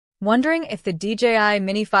Wondering if the DJI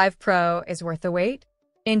Mini 5 Pro is worth the wait?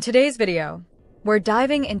 In today's video, we're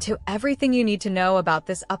diving into everything you need to know about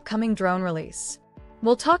this upcoming drone release.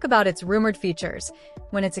 We'll talk about its rumored features,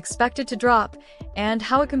 when it's expected to drop, and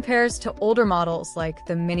how it compares to older models like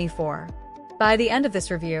the Mini 4. By the end of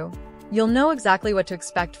this review, you'll know exactly what to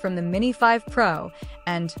expect from the Mini 5 Pro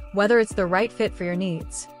and whether it's the right fit for your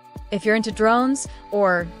needs. If you're into drones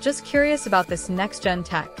or just curious about this next-gen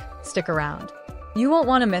tech, stick around. You won't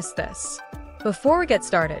want to miss this. Before we get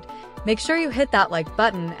started, make sure you hit that like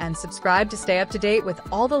button and subscribe to stay up to date with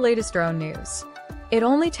all the latest drone news. It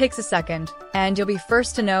only takes a second, and you'll be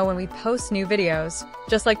first to know when we post new videos,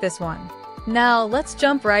 just like this one. Now, let's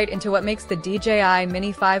jump right into what makes the DJI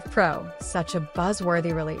Mini 5 Pro such a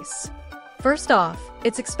buzzworthy release. First off,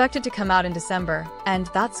 it's expected to come out in December, and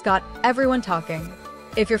that's got everyone talking.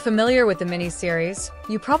 If you're familiar with the Mini series,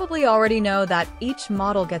 you probably already know that each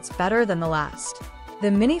model gets better than the last.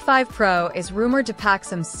 The Mini 5 Pro is rumored to pack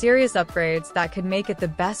some serious upgrades that could make it the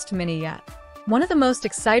best Mini yet. One of the most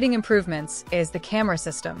exciting improvements is the camera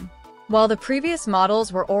system. While the previous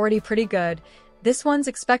models were already pretty good, this one's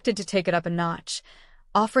expected to take it up a notch,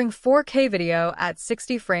 offering 4K video at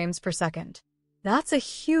 60 frames per second. That's a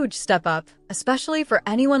huge step up, especially for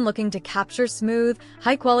anyone looking to capture smooth,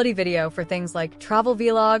 high-quality video for things like travel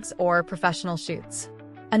vlogs or professional shoots.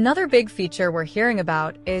 Another big feature we're hearing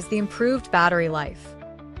about is the improved battery life.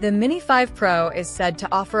 The Mini 5 Pro is said to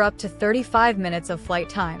offer up to 35 minutes of flight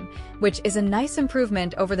time, which is a nice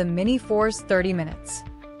improvement over the Mini 4's 30 minutes.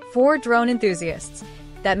 For drone enthusiasts,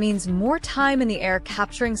 that means more time in the air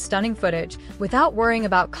capturing stunning footage without worrying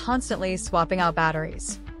about constantly swapping out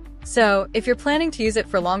batteries. So, if you're planning to use it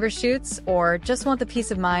for longer shoots or just want the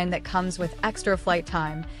peace of mind that comes with extra flight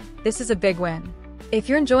time, this is a big win. If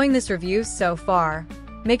you're enjoying this review so far,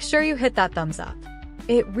 make sure you hit that thumbs up.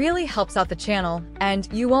 It really helps out the channel, and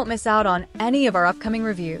you won't miss out on any of our upcoming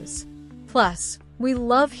reviews. Plus, we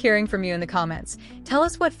love hearing from you in the comments. Tell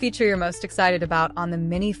us what feature you're most excited about on the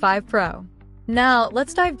Mini 5 Pro. Now,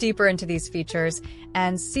 let's dive deeper into these features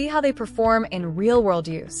and see how they perform in real-world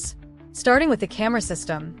use. Starting with the camera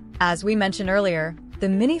system, as we mentioned earlier, the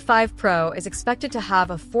Mini 5 Pro is expected to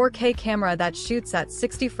have a 4K camera that shoots at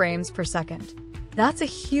 60 frames per second. That's a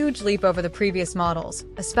huge leap over the previous models,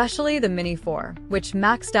 especially the Mini 4, which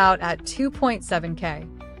maxed out at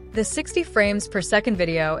 2.7K. The 60 frames per second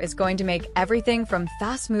video is going to make everything from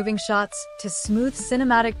fast-moving shots to smooth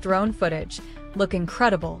cinematic drone footage look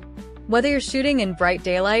incredible. Whether you're shooting in bright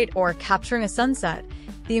daylight or capturing a sunset,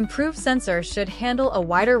 the improved sensor should handle a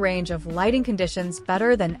wider range of lighting conditions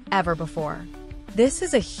better than ever before. This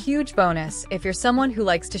is a huge bonus if you're someone who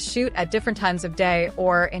likes to shoot at different times of day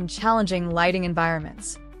or in challenging lighting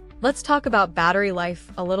environments. Let's talk about battery life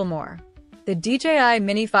a little more. The DJI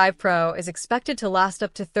Mini 5 Pro is expected to last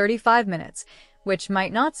up to 35 minutes, which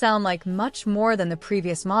might not sound like much more than the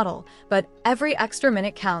previous model, but every extra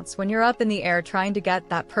minute counts when you're up in the air trying to get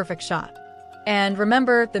that perfect shot. And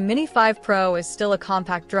remember, the Mini 5 Pro is still a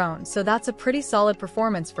compact drone, so that's a pretty solid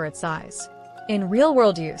performance for its size. In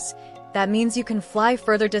real-world use, that means you can fly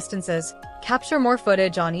further distances, capture more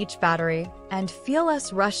footage on each battery, and feel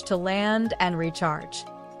less rushed to land and recharge.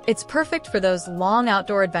 It's perfect for those long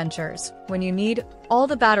outdoor adventures when you need all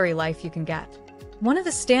the battery life you can get. One of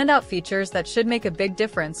the standout features that should make a big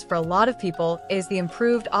difference for a lot of people is the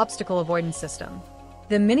improved obstacle avoidance system.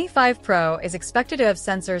 The Mini 5 Pro is expected to have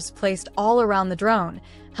sensors placed all around the drone,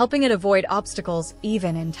 helping it avoid obstacles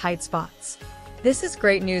even in tight spots. This is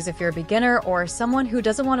great news if you're a beginner or someone who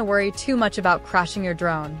doesn't want to worry too much about crashing your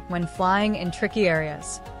drone when flying in tricky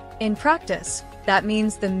areas. In practice, that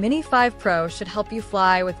means the Mini 5 Pro should help you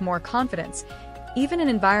fly with more confidence, even in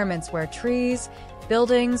environments where trees,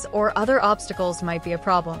 buildings, or other obstacles might be a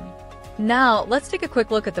problem. Now, let's take a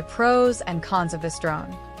quick look at the pros and cons of this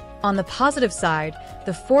drone. On the positive side,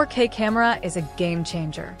 the 4K camera is a game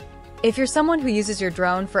changer. If you're someone who uses your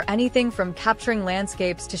drone for anything from capturing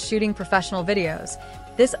landscapes to shooting professional videos,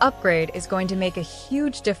 this upgrade is going to make a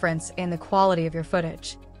huge difference in the quality of your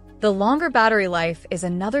footage. The longer battery life is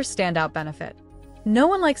another standout benefit. No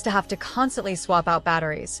one likes to have to constantly swap out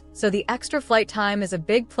batteries, so the extra flight time is a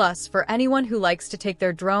big plus for anyone who likes to take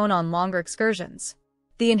their drone on longer excursions.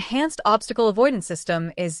 The enhanced obstacle avoidance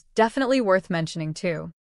system is definitely worth mentioning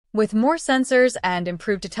too. With more sensors and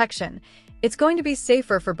improved detection, it's going to be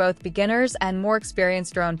safer for both beginners and more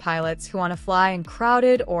experienced drone pilots who want to fly in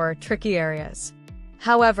crowded or tricky areas.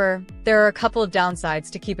 However, there are a couple of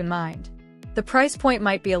downsides to keep in mind. The price point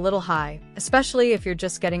might be a little high, especially if you're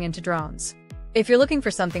just getting into drones. If you're looking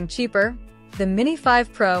for something cheaper, the Mini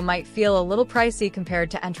 5 Pro might feel a little pricey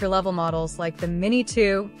compared to entry-level models like the Mini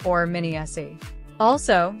 2 or Mini SE.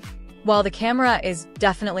 Also, while the camera is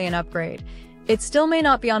definitely an upgrade, it still may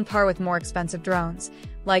not be on par with more expensive drones,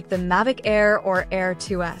 like the Mavic Air or Air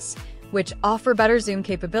 2S, which offer better zoom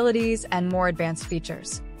capabilities and more advanced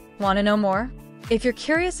features. Want to know more? If you're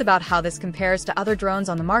curious about how this compares to other drones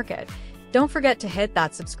on the market, don't forget to hit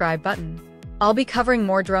that subscribe button. I'll be covering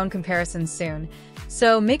more drone comparisons soon,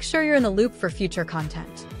 so make sure you're in the loop for future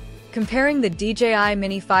content. Comparing the DJI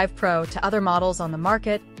Mini 5 Pro to other models on the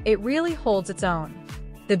market, it really holds its own.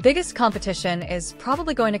 The biggest competition is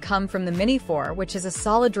probably going to come from the Mini 4, which is a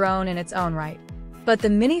solid drone in its own right. But the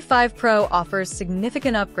Mini 5 Pro offers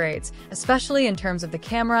significant upgrades, especially in terms of the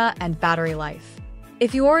camera and battery life.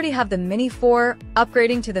 If you already have the Mini 4,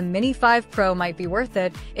 upgrading to the Mini 5 Pro might be worth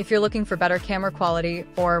it if you're looking for better camera quality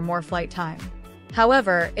or more flight time.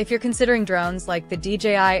 However, if you're considering drones like the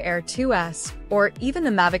DJI Air 2S or even the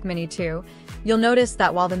Mavic Mini 2, you'll notice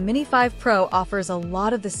that while the Mini 5 Pro offers a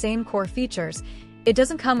lot of the same core features, it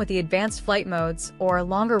doesn't come with the advanced flight modes or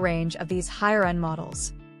longer range of these higher-end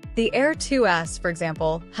models. The Air 2S, for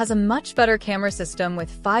example, has a much better camera system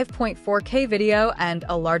with 5.4K video and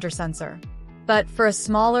a larger sensor. But for a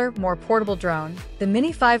smaller, more portable drone, the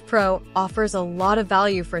Mini 5 Pro offers a lot of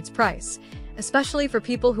value for its price, especially for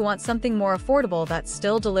people who want something more affordable that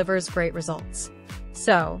still delivers great results.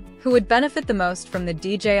 So, who would benefit the most from the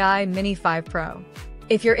DJI Mini 5 Pro?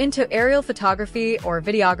 If you're into aerial photography or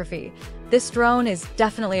videography, this drone is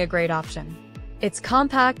definitely a great option. It's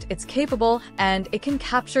compact, it's capable, and it can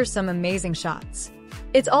capture some amazing shots.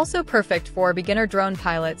 It's also perfect for beginner drone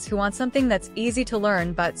pilots who want something that's easy to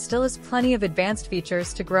learn but still has plenty of advanced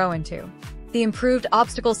features to grow into. The improved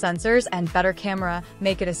obstacle sensors and better camera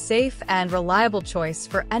make it a safe and reliable choice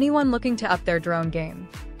for anyone looking to up their drone game.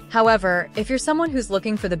 However, if you're someone who's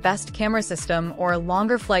looking for the best camera system or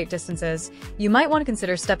longer flight distances, you might want to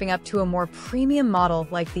consider stepping up to a more premium model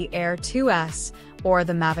like the Air 2S or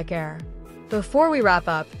the Mavic Air. Before we wrap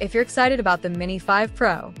up, if you're excited about the Mini 5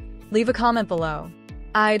 Pro, leave a comment below.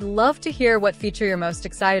 I'd love to hear what feature you're most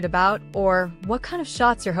excited about or what kind of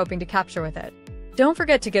shots you're hoping to capture with it. Don't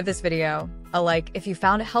forget to give this video a like if you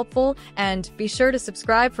found it helpful, and be sure to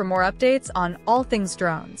subscribe for more updates on all things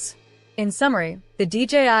drones. In summary, the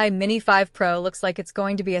DJI Mini 5 Pro looks like it's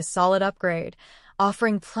going to be a solid upgrade,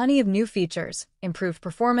 offering plenty of new features, improved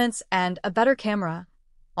performance, and a better camera,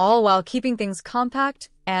 all while keeping things compact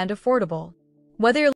and affordable. Whether you're